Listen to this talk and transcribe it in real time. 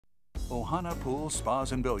Ohana Pool,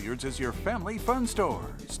 Spas, and Billiards is your family fun store.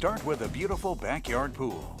 Start with a beautiful backyard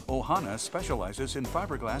pool. Ohana specializes in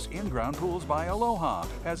fiberglass in-ground pools by Aloha,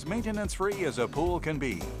 as maintenance-free as a pool can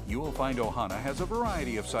be. You will find Ohana has a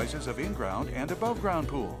variety of sizes of in-ground and above-ground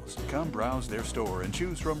pools. Come browse their store and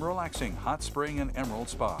choose from relaxing hot spring and emerald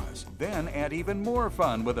spas. Then add even more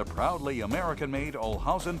fun with a proudly American-made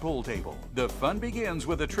Olhausen pool table. The fun begins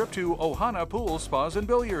with a trip to Ohana Pool, Spas, and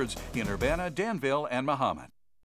Billiards in Urbana, Danville, and Mahomet.